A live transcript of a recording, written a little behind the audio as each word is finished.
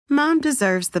Mom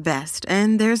deserves the best,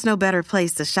 and there's no better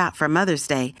place to shop for Mother's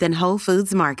Day than Whole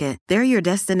Foods Market. They're your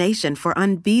destination for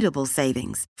unbeatable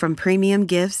savings, from premium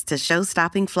gifts to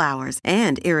show-stopping flowers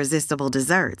and irresistible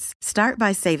desserts. Start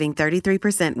by saving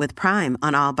 33% with Prime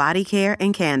on all body care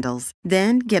and candles.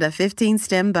 Then get a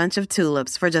 15-stem bunch of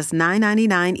tulips for just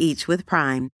 $9.99 each with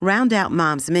Prime. Round out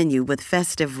Mom's menu with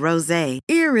festive rosé,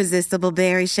 irresistible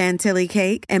berry chantilly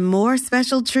cake, and more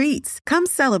special treats. Come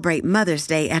celebrate Mother's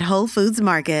Day at Whole Foods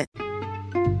Market.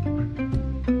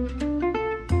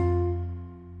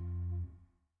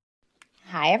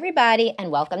 Hi, everybody, and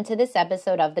welcome to this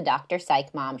episode of the Dr.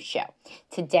 Psych Mom Show.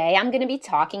 Today, I'm going to be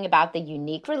talking about the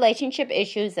unique relationship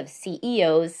issues of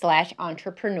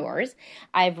CEOs/entrepreneurs.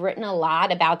 I've written a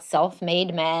lot about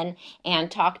self-made men and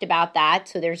talked about that,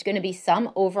 so there's going to be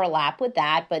some overlap with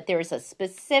that, but there's a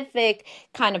specific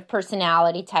kind of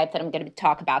personality type that I'm going to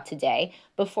talk about today.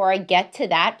 Before I get to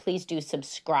that, please do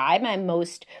subscribe. My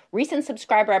most recent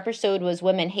subscriber episode was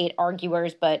Women Hate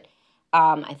Arguers, but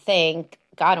I think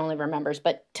God only remembers,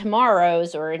 but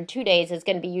tomorrow's or in 2 days is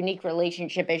going to be unique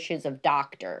relationship issues of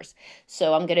doctors.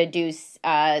 So I'm going to do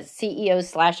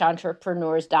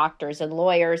CEOs/entrepreneurs, doctors, and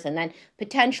lawyers, and then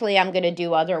potentially I'm going to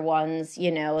do other ones,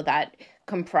 that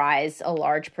comprise a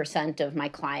large percent of my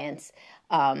clients,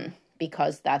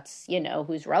 because that's,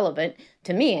 who's relevant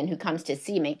to me and who comes to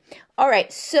see me. All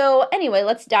right, so anyway,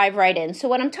 let's dive right in. So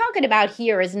what I'm talking about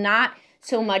here is not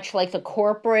so much like the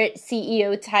corporate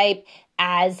CEO type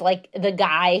as like the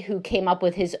guy who came up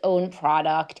with his own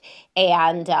product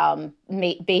and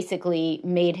basically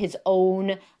made his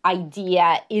own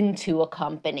idea into a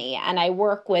company. And I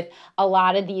work with a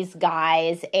lot of these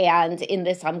guys, and in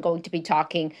this I'm going to be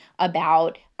talking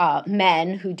about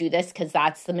men who do this, because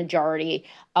that's the majority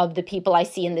of the people I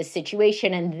see in this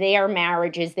situation. And their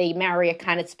marriages, they marry a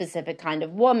kind of specific kind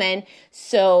of woman,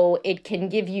 so it can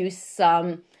give you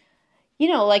some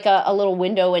like a little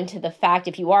window into the fact,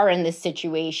 if you are in this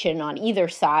situation on either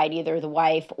side, either the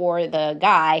wife or the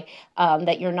guy,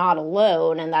 that you're not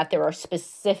alone, and that there are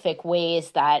specific ways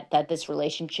that this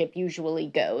relationship usually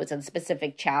goes and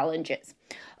specific challenges.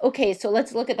 Okay, so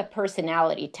let's look at the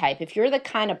personality type. If you're the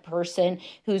kind of person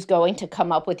who's going to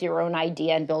come up with your own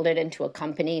idea and build it into a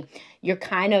company, you're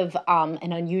kind of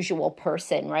an unusual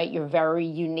person, right? You're very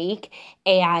unique.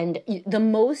 And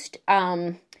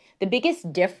the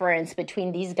biggest difference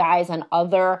between these guys and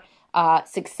other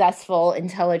successful,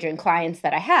 intelligent clients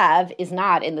that I have is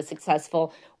not in the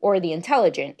successful or the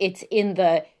intelligent. It's in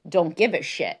the don't give a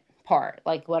shit part,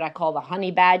 like what I call the honey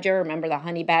badger. Remember the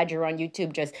honey badger on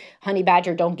YouTube? Just honey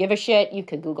badger, don't give a shit. You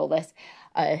could Google this.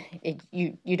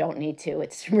 You don't need to.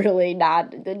 It's really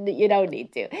not, you don't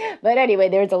need to. But anyway,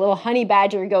 there's a little honey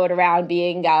badger going around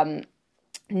being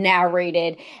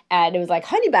narrated, and it was like,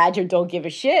 honey badger don't give a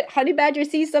shit. Honey badger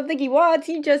sees something he wants,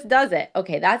 he just does it.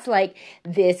 Okay, that's like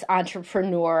this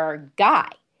entrepreneur guy.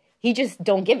 He just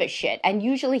don't give a shit. And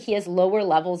usually he has lower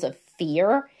levels of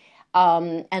fear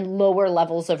and lower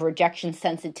levels of rejection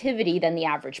sensitivity than the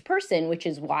average person, which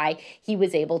is why he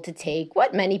was able to take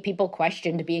what many people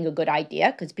questioned being a good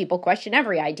idea, because people question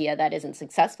every idea that isn't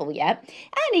successful yet,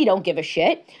 and he don't give a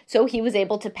shit. So he was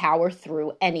able to power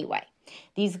through anyway.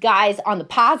 These guys on the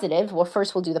positive, well,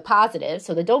 first we'll do the positive.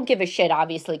 So the don't give a shit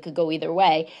obviously could go either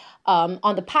way. On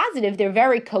the positive, they're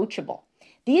very coachable.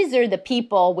 These are the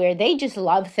people where they just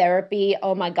love therapy.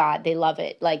 Oh my God, they love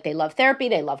it. Like they love therapy.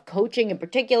 They love coaching in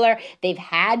particular. They've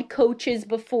had coaches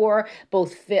before,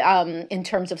 both in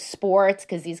terms of sports,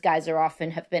 because these guys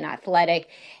have been athletic.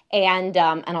 And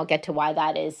I'll get to why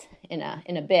that is in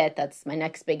a bit. That's my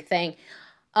next big thing.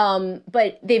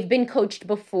 But they've been coached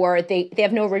before. They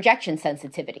have no rejection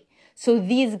sensitivity. So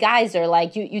these guys are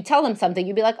like, you tell them something,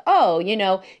 you'd be like, oh,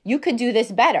 you could do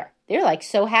this better. They're like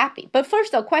so happy. But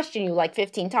first they'll question you like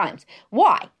 15 times.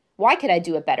 Why? Why could I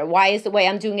do it better? Why is the way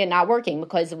I'm doing it not working?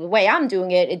 Because the way I'm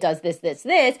doing it, it does this, this,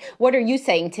 this. What are you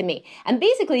saying to me? And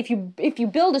basically, if you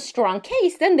build a strong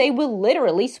case, then they will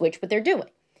literally switch what they're doing.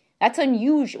 That's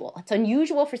unusual. It's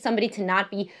unusual for somebody to not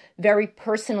be very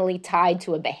personally tied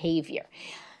to a behavior.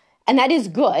 And that is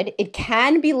good. It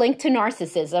can be linked to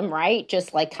narcissism, right?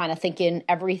 Just like kind of thinking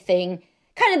everything,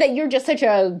 kind of that you're just such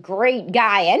a great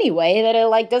guy anyway, that it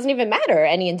like doesn't even matter.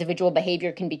 Any individual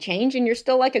behavior can be changed and you're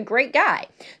still like a great guy.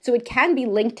 So it can be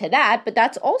linked to that, but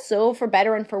that's also for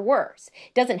better and for worse.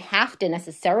 It doesn't have to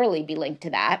necessarily be linked to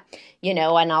that,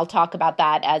 and I'll talk about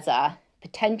that as a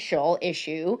potential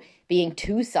issue, being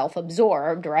too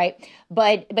self-absorbed, right?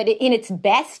 But in its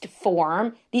best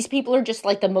form, these people are just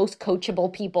like the most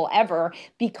coachable people ever,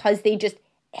 because they just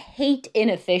hate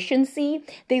inefficiency.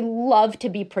 They love to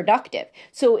be productive.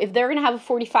 So if they're going to have a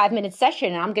 45-minute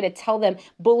session and I'm going to tell them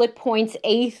bullet points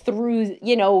A through,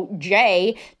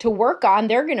 J to work on,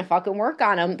 they're going to fucking work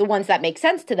on them. The ones that make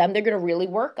sense to them, they're going to really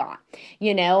work on,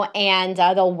 and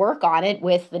they'll work on it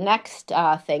with the next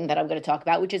thing that I'm going to talk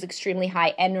about, which is extremely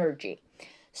high energy.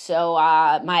 So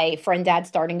my friend Dad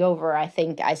Starting Over, I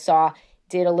think I saw,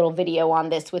 did a little video on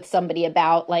this with somebody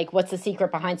about like, what's the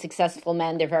secret behind successful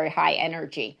men? They're very high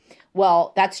energy.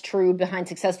 Well, that's true behind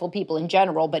successful people in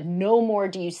general, but no more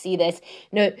do you see this.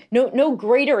 No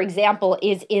greater example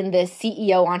is in the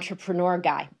CEO entrepreneur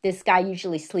guy. This guy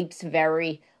usually sleeps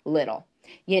very little,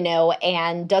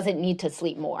 and doesn't need to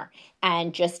sleep more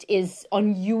and just is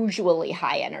unusually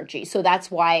high energy. So that's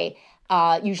why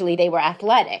usually they were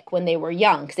athletic when they were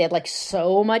young because they had like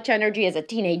so much energy as a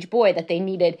teenage boy that they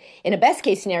needed, in a best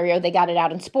case scenario, they got it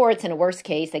out in sports. In a worst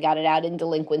case, they got it out in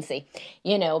delinquency,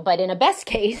 but in a best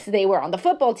case, they were on the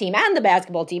football team and the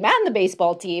basketball team and the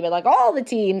baseball team and like all the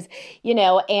teams,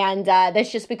 and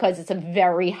that's just because it's a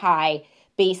very high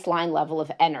baseline level of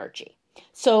energy.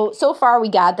 So far we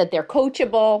got that they're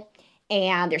coachable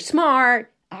and they're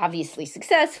smart, obviously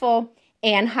successful,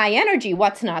 and high energy.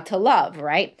 What's not to love,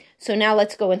 right? So now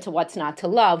let's go into what's not to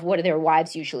love. What do their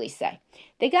wives usually say?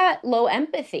 They got low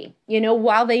empathy.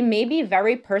 While they may be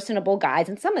very personable guys,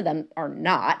 and some of them are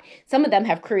not, some of them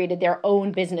have created their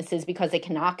own businesses because they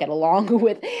cannot get along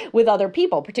with other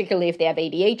people, particularly if they have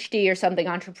ADHD or something.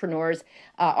 Entrepreneurs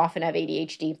often have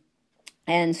ADHD.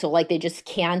 And so like they just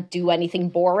can't do anything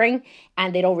boring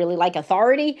and they don't really like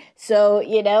authority. So,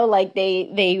 like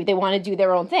they want to do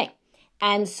their own thing.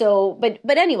 And so, but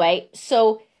anyway,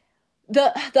 so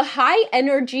the high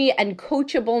energy and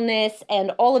coachableness and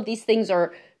all of these things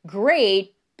are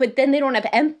great, but then they don't have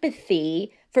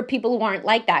empathy for people who aren't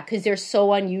like that because they're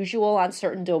so unusual on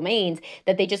certain domains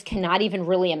that they just cannot even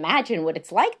really imagine what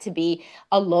it's like to be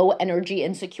a low energy,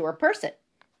 insecure person.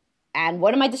 And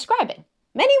what am I describing?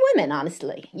 Many women,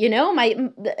 honestly,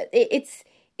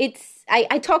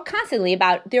 I talk constantly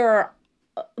about there are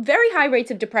very high rates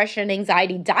of depression and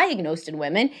anxiety diagnosed in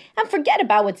women, and forget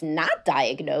about what's not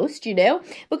diagnosed,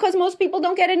 because most people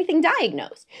don't get anything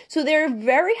diagnosed. So there are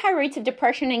very high rates of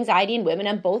depression and anxiety in women,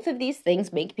 and both of these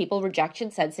things make people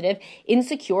rejection sensitive,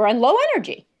 insecure, and low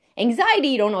energy. Anxiety,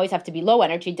 you don't always have to be low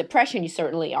energy. Depression, you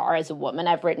certainly are as a woman.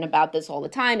 I've written about this all the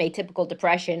time. Atypical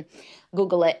depression,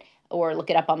 Google it or look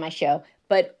it up on my show.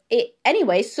 But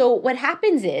anyway, so what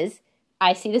happens is,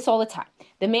 I see this all the time.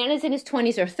 The man is in his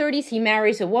 20s or 30s. He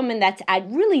marries a woman that's at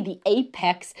really the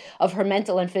apex of her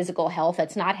mental and physical health,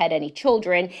 that's not had any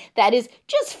children, that is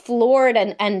just floored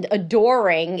and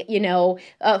adoring,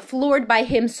 floored by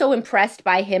him, so impressed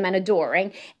by him and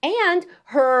adoring. And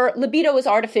her libido is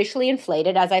artificially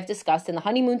inflated, as I've discussed in the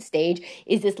honeymoon stage,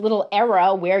 is this little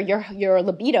era where your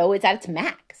libido is at its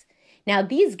max. Now,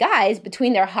 these guys,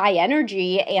 between their high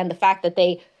energy and the fact that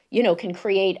they can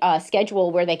create a schedule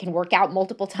where they can work out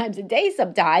multiple times a day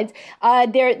sometimes,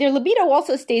 their libido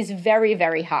also stays very,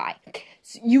 very high.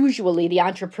 Usually the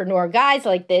entrepreneur guys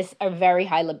like this are very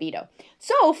high libido.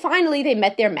 So finally they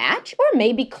met their match, or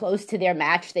maybe close to their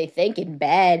match, they think, in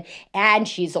bed, and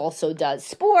she's also does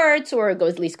sports or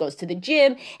at least goes to the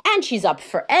gym, and she's up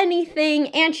for anything,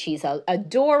 and she's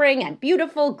adoring and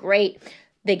beautiful, great.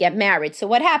 They get married. So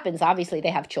what happens? Obviously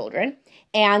they have children.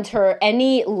 And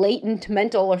any latent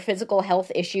mental or physical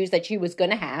health issues that she was going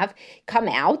to have come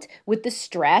out with the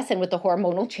stress and with the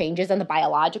hormonal changes and the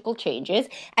biological changes.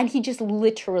 And he just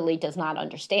literally does not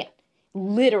understand.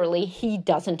 Literally, he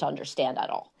doesn't understand at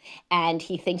all. And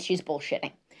he thinks she's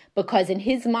bullshitting. Because in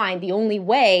his mind, the only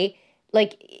way,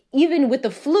 like even with the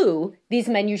flu, these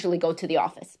men usually go to the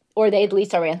office. Or they at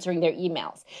least are answering their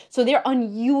emails. So they're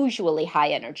unusually high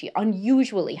energy,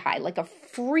 unusually high, like a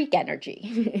freak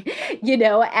energy, and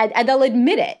they'll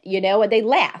admit it, and they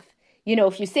laugh,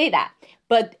 if you say that.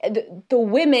 But the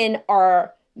women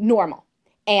are normal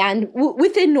and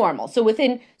within normal.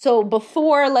 So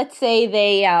before, let's say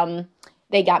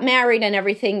they got married and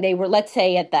everything, they were, let's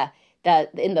say,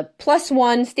 in the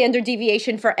 +1 standard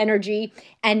deviation for energy,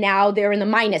 and now they're in the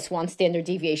 -1 standard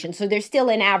deviation. So they're still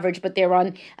an average, but they're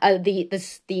on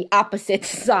the opposite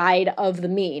side of the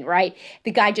mean, right? The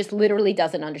guy just literally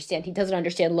doesn't understand. He doesn't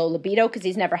understand low libido because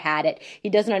he's never had it. He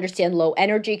doesn't understand low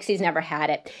energy because he's never had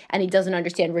it. And he doesn't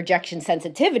understand rejection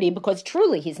sensitivity because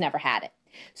truly he's never had it.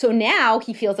 So now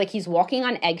he feels like he's walking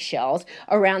on eggshells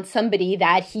around somebody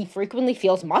that he frequently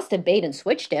feels must have bait and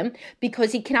switched him,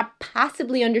 because he cannot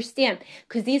possibly understand.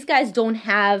 Because these guys don't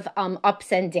have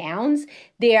ups and downs.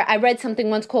 I read something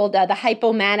once called The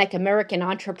Hypomanic American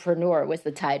Entrepreneur was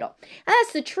the title. And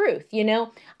that's the truth, you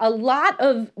know. A lot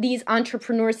of these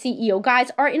entrepreneur CEO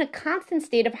guys are in a constant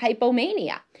state of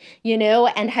hypomania. You know,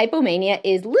 and hypomania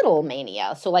is little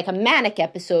mania. So like a manic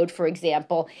episode, for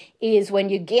example, is when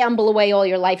you gamble away all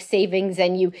your life savings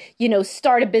and you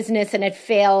start a business and it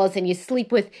fails and you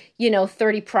sleep with,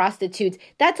 30 prostitutes.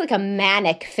 That's like a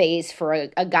manic phase for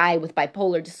a guy with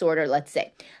bipolar disorder, let's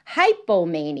say.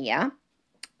 Hypomania,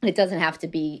 it doesn't have to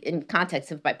be in context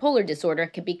of bipolar disorder. It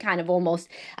could be kind of almost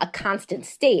a constant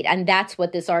state. And that's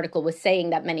what this article was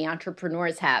saying that many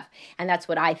entrepreneurs have. And that's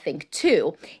what I think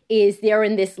too, is they're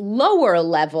in this lower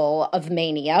level of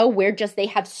mania where just they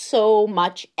have so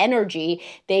much energy.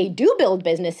 They do build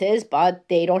businesses, but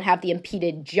they don't have the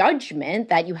impeded judgment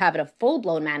that you have in a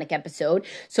full-blown manic episode.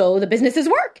 So the businesses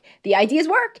work. The ideas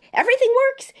work. Everything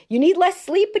works. You need less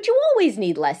sleep, but you always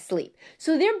need less sleep.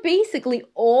 So they're basically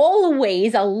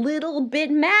always a little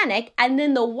bit manic. And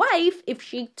then the wife, if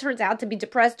she turns out to be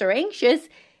depressed or anxious,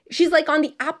 she's like on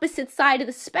the opposite side of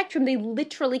the spectrum. They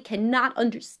literally cannot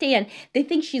understand. They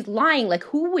think she's lying. Like,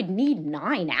 who would need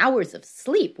 9 hours of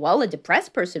sleep? Well, a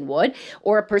depressed person would,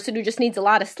 or a person who just needs a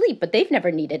lot of sleep, but they've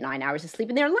never needed 9 hours of sleep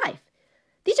in their life.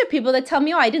 These are people that tell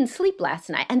me, oh, I didn't sleep last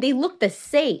night. And they look the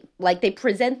same, like they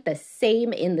present the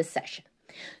same in the session.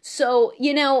 So,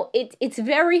 it's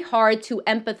very hard to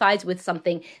empathize with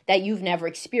something that you've never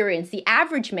experienced. The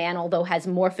average man, although has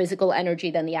more physical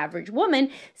energy than the average woman,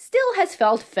 still has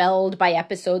felt felled by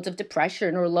episodes of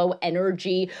depression or low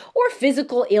energy or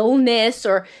physical illness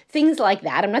or things like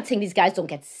that. I'm not saying these guys don't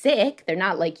get sick. They're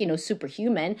not like,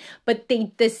 superhuman, but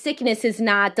the sickness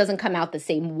doesn't come out the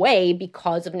same way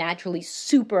because of naturally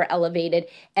super elevated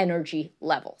energy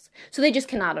levels. So they just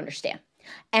cannot understand.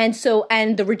 And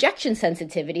the rejection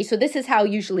sensitivity. So this is how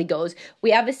it usually goes.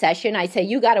 We have a session. I say,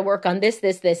 you got to work on this,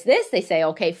 this, this, this. They say,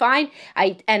 okay, fine.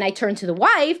 I turn to the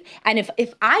wife. And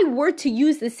if I were to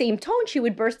use the same tone, she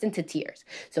would burst into tears.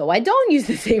 So I don't use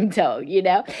the same tone,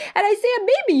 And I say,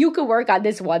 maybe you could work on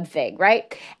this one thing,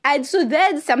 right? And so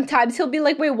then sometimes he'll be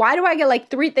like, wait, why do I get like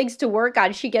 3 things to work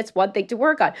on? She gets 1 thing to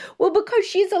work on. Well, because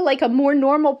she's a more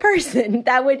normal person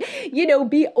that would,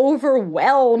 be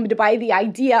overwhelmed by the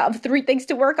idea of 3 things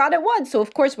to work on at once. So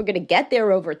of course we're going to get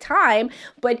there over time,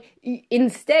 but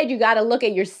instead you got to look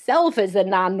at yourself as a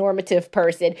non-normative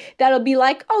person that'll be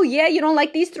like, oh yeah, you don't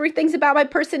like these 3 things about my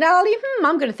personality?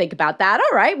 I'm going to think about that.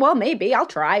 All right, well, maybe I'll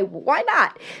try. Why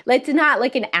not? It's not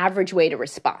like an average way to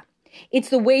respond. It's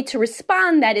the way to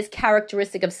respond that is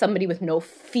characteristic of somebody with no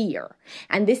fear.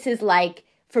 And this is like,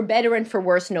 for better and for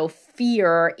worse, no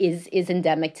fear is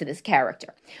endemic to this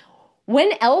character.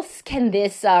 When else can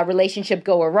this relationship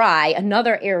go awry?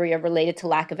 Another area related to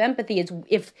lack of empathy is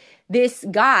if this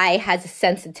guy has a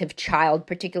sensitive child,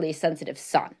 particularly a sensitive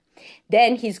son.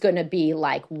 Then he's going to be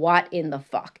like, what in the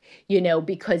fuck?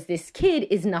 Because this kid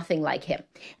is nothing like him.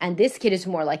 And this kid is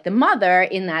more like the mother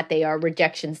in that they are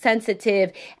rejection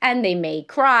sensitive and they may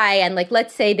cry. And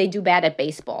let's say they do bad at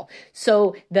baseball.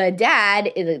 So the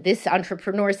dad, this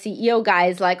entrepreneur CEO guy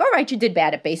is like, all right, you did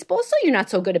bad at baseball, so you're not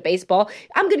so good at baseball.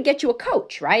 I'm going to get you a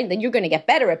coach, right? And then you're going to get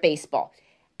better at baseball.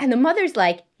 And the mother's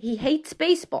like, he hates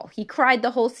baseball. He cried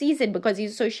the whole season because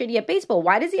he's so shitty at baseball.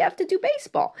 Why does he have to do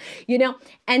baseball?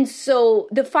 And so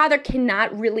the father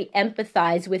cannot really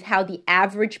empathize with how the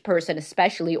average person,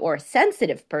 especially, or a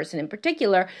sensitive person in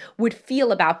particular, would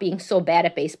feel about being so bad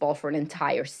at baseball for an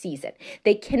entire season.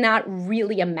 They cannot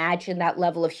really imagine that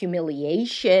level of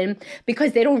humiliation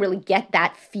because they don't really get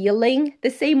that feeling the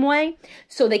same way.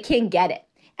 So they can't get it.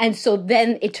 And so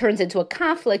then it turns into a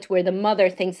conflict where the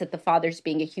mother thinks that the father's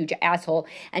being a huge asshole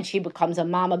and she becomes a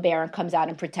mama bear and comes out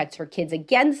and protects her kids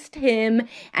against him.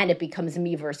 And it becomes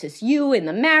me versus you in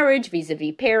the marriage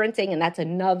vis-a-vis parenting. And that's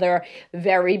another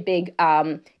very big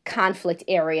conflict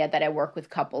area that I work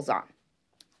with couples on.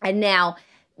 And now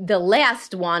the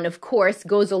last one, of course,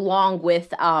 goes along with,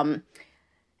 the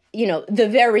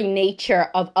very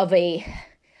nature of a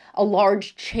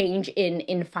large change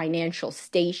in financial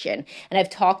station. And I've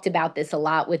talked about this a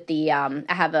lot with I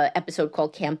have an episode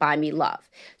called Can't Buy Me Love.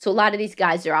 So a lot of these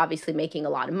guys are obviously making a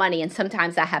lot of money, and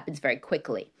sometimes that happens very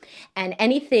quickly. And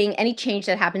any change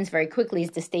that happens very quickly is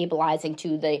destabilizing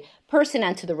to the person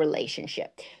and to the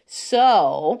relationship.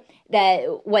 So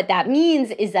what that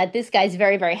means is that this guy's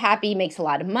very, very happy, makes a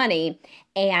lot of money,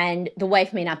 and the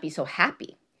wife may not be so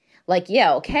happy. like,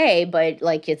 yeah, okay, but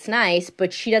like it's nice,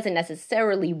 but she doesn't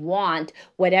necessarily want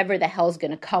whatever the hell's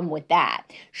going to come with that.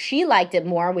 She liked it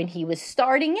more when he was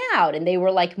starting out and they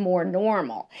were like more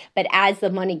normal. But as the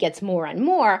money gets more and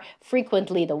more,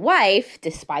 frequently the wife,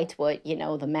 despite what, the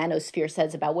manosphere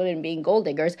says about women being gold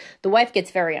diggers, the wife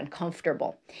gets very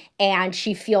uncomfortable. And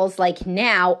she feels like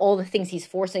now all the things he's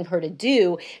forcing her to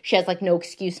do, she has like no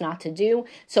excuse not to do.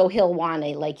 So he'll want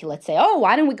to, like, let's say, oh,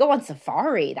 why don't we go on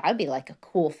safari? That would be like a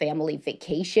cool family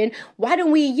vacation. Why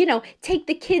don't we, take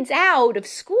the kids out of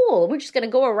school? We're just going to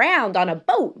go around on a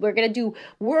boat. We're going to do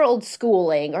world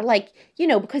schooling, or like,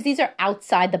 because these are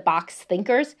outside the box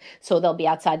thinkers. So they'll be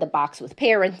outside the box with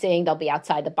parenting. They'll be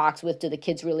outside the box with, do the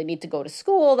kids really need to go to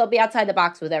school? They'll be outside the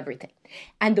box with everything.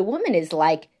 And the woman is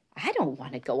like, I don't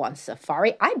want to go on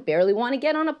safari. I barely want to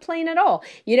get on a plane at all.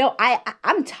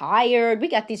 I'm tired. We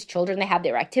got these children. They have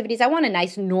their activities. I want a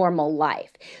nice normal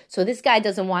life. So this guy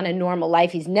doesn't want a normal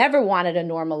life. He's never wanted a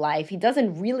normal life. He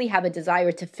doesn't really have a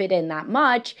desire to fit in that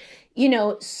much.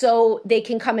 So they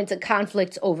can come into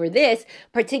conflicts over this,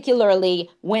 particularly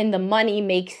when the money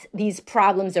makes these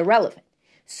problems irrelevant.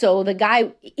 So the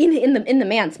guy in the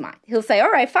man's mind, he'll say,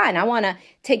 all right, fine. I want to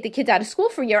take the kids out of school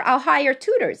for a year. I'll hire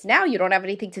tutors. Now you don't have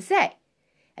anything to say.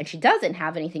 And she doesn't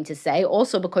have anything to say,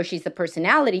 also because she's the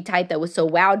personality type that was so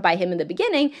wowed by him in the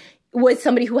beginning, was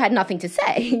somebody who had nothing to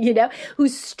say, who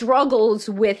struggles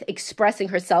with expressing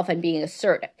herself and being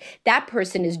assertive. That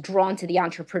person is drawn to the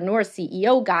entrepreneur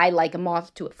CEO guy like a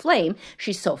moth to a flame.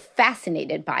 She's so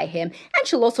fascinated by him. And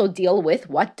she'll also deal with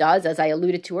what does, as I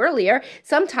alluded to earlier,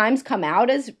 sometimes come out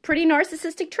as pretty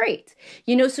narcissistic traits.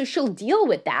 So she'll deal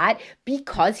with that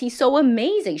because he's so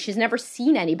amazing. She's never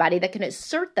seen anybody that can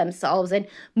assert themselves and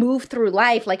move through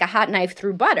life like a hot knife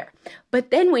through butter. But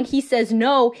then when he says,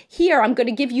 no, here, I'm going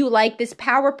to give you like this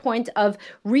PowerPoint of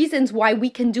reasons why we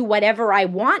can do whatever I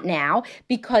want now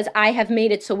because I have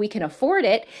made it so we can afford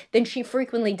it, then she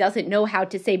frequently doesn't know how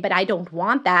to say, but I don't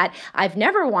want that. I've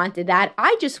never wanted that.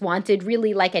 I just wanted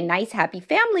really like a nice, happy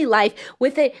family life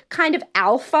with a kind of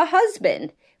alpha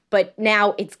husband. But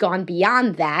now it's gone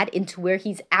beyond that into where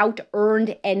he's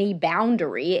out-earned any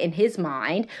boundary in his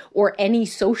mind or any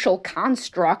social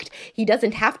construct. He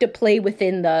doesn't have to play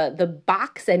within the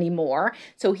box anymore.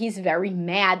 So he's very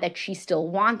mad that she still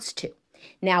wants to.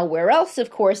 Now, where else, of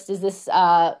course, is this,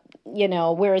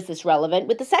 where is this relevant?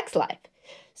 With the sex life.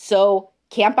 So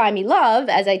Can't Buy Me Love,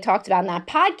 as I talked about in that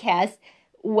podcast,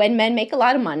 when men make a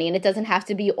lot of money, and it doesn't have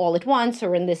to be all at once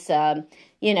or in this,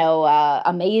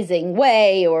 amazing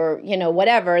way or,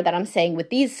 whatever that I'm saying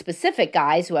with these specific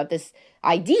guys who have this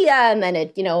idea and then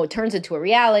it, it turns into a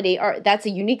reality, or that's a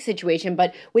unique situation.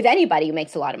 But with anybody who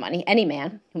makes a lot of money, any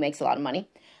man who makes a lot of money,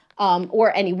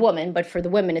 or any woman, but for the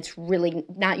women, it's really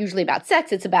not usually about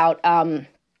sex. It's about,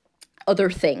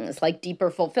 other things like deeper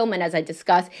fulfillment, as I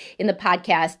discussed in the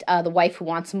podcast, the wife who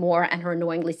wants more and her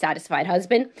annoyingly satisfied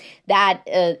husband. That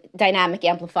dynamic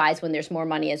amplifies when there's more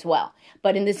money as well.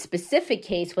 But in this specific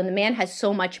case, when the man has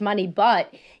so much money,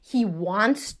 but he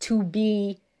wants to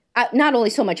be not only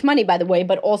so much money, by the way,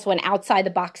 but also an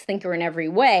outside-the-box thinker in every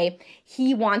way,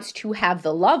 he wants to have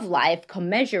the love life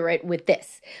commensurate with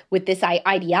this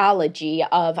ideology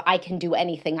of I can do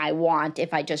anything I want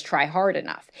if I just try hard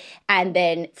enough. And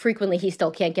then frequently he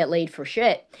still can't get laid for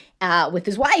shit with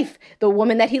his wife, the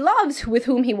woman that he loves, with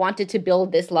whom he wanted to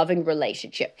build this loving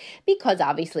relationship. Because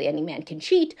obviously any man can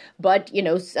cheat, but,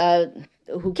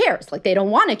 who cares? Like, they don't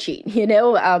want to cheat,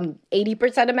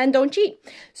 80% of men don't cheat.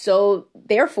 So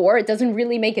therefore, it doesn't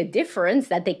really make a difference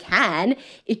that they can.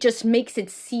 It just makes it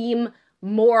seem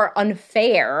more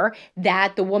unfair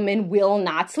that the woman will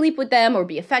not sleep with them or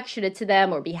be affectionate to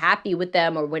them or be happy with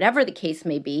them or whatever the case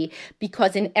may be,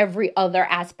 because in every other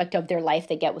aspect of their life,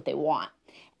 they get what they want.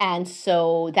 And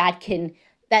so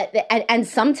and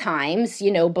sometimes,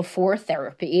 before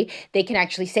therapy, they can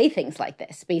actually say things like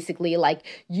this, basically like,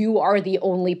 you are the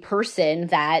only person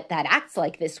that acts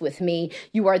like this with me.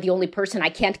 You are the only person I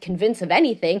can't convince of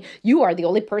anything. You are the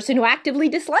only person who actively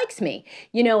dislikes me.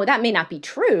 That may not be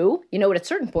true. At a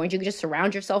certain point, you can just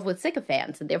surround yourself with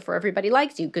sycophants and therefore everybody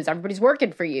likes you because everybody's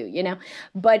working for you,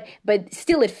 but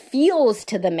still it feels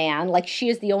to the man like she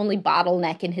is the only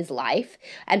bottleneck in his life,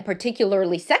 and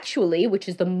particularly sexually, which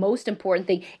is the most important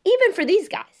thing. Even for these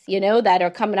guys, that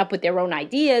are coming up with their own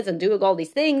ideas and doing all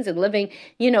these things and living,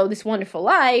 this wonderful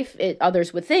life,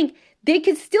 others would think, they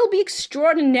could still be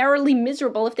extraordinarily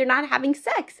miserable if they're not having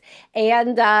sex.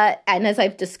 And as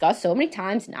I've discussed so many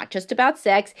times, not just about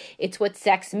sex, it's what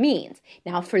sex means.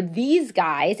 Now, for these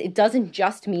guys, it doesn't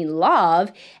just mean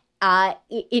love.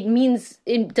 It means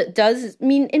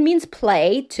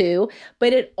play too,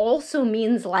 but it also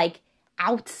means like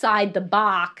outside the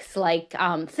box, like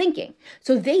thinking.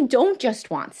 So they don't just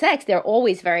want sex. They're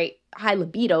always very high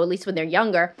libido, at least when they're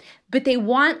younger, but they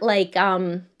want like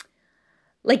an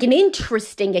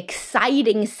interesting,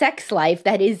 exciting sex life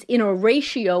that is in a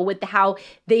ratio with how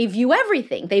they view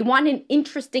everything. They want an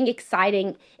interesting,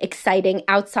 exciting,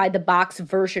 outside the box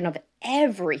version of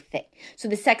everything. So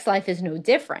the sex life is no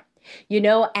different.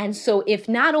 And so if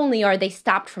not only are they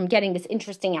stopped from getting this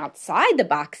interesting outside the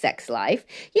box sex life,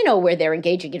 where they're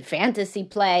engaging in fantasy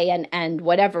play and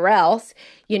whatever else,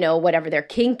 whatever their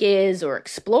kink is or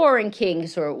exploring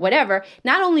kinks or whatever,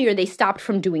 not only are they stopped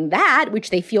from doing that,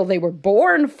 which they feel they were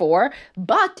born for,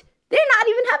 but they're not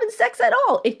even having sex at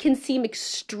all. It can seem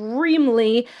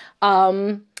extremely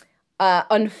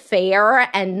unfair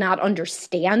and not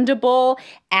understandable,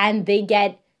 and they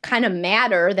get kind of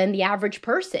madder than the average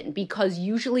person because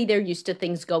usually they're used to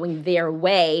things going their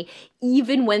way,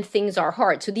 even when things are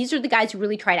hard. So these are the guys who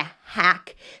really try to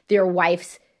hack their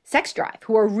wife's sex drive,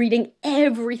 who are reading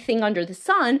everything under the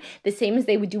sun, the same as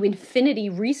they would do infinity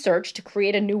research to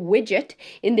create a new widget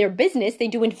in their business. They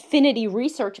do infinity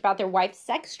research about their wife's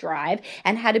sex drive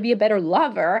and how to be a better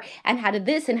lover and how to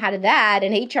this and how to that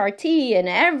and HRT and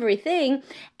everything.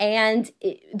 And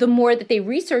the more that they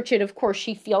research it, of course,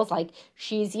 she feels like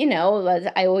she's,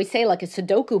 I always say, like a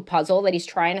Sudoku puzzle that he's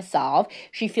trying to solve.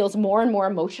 She feels more and more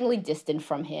emotionally distant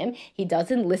from him. He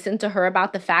doesn't listen to her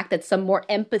about the fact that some more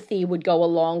empathy would go a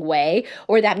long way,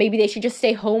 or that maybe they should just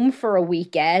stay home for a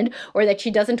weekend, or that she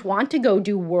doesn't want to go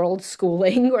do world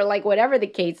schooling, or like whatever the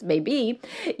case may be,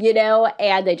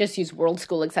 and they just use world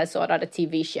schooling because I saw it on a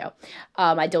TV show.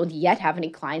 I don't yet have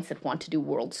any clients that want to do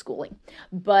world schooling,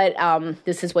 but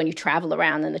this is when you travel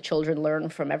around and the children learn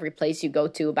from every place you go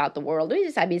to about the world.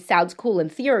 It sounds cool in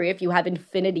theory if you have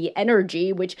infinity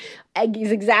energy, which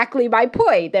is exactly my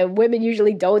point, that women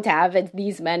usually don't have, and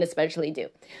these men especially do.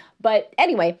 But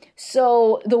anyway,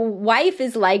 so the wife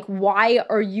is like, why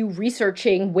are you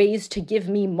researching ways to give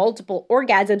me multiple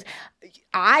orgasms?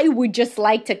 I would just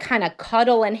like to kind of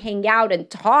cuddle and hang out and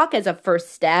talk as a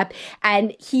first step.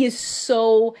 And he is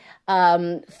so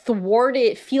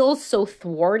thwarted, feels so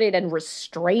thwarted and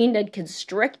restrained and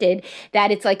constricted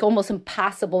that it's like almost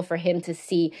impossible for him to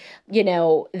see,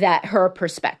 that her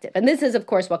perspective. And this is, of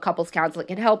course, what couples counseling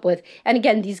can help with. And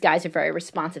again, these guys are very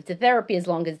responsive to therapy as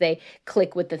long as they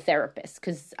click with the therapist,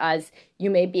 because as you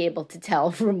may be able to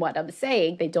tell from what I'm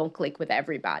saying, they don't click with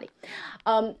everybody.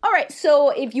 All right. So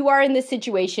if you are in this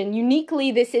situation,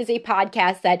 uniquely, this is a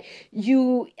podcast that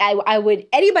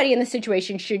anybody in the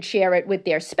situation should share it with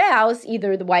their spouse,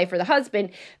 either the wife or the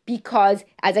husband, because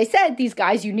as I said, these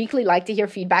guys uniquely like to hear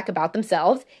feedback about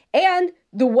themselves, and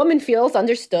the woman feels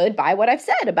understood by what I've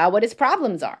said about what his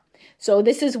problems are. So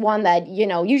this is one that,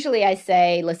 usually I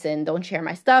say, listen, don't share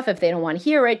my stuff. If they don't want to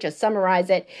hear it, just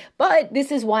summarize it. But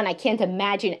this is one I can't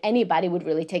imagine anybody would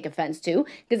really take offense to,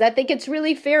 because I think it's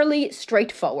really fairly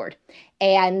straightforward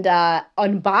and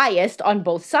unbiased on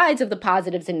both sides of the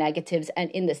positives and negatives and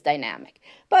in this dynamic.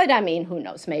 But I mean, who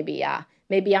knows? Maybe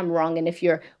I'm wrong. And if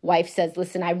your wife says,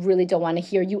 listen, I really don't want to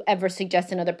hear you ever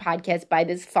suggest another podcast by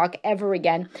this fuck ever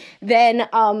again, then,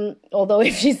 although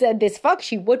if she said this fuck,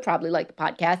 she would probably like the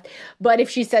podcast. But if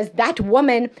she says that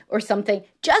woman or something,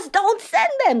 just don't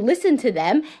send them. Listen to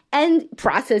them and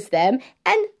process them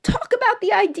and talk about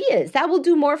the ideas. That will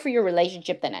do more for your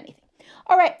relationship than anything.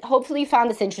 All right. Hopefully you found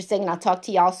this interesting, and I'll talk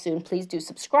to y'all soon. Please do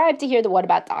subscribe to hear the What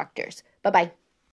About Doctors. Bye-bye.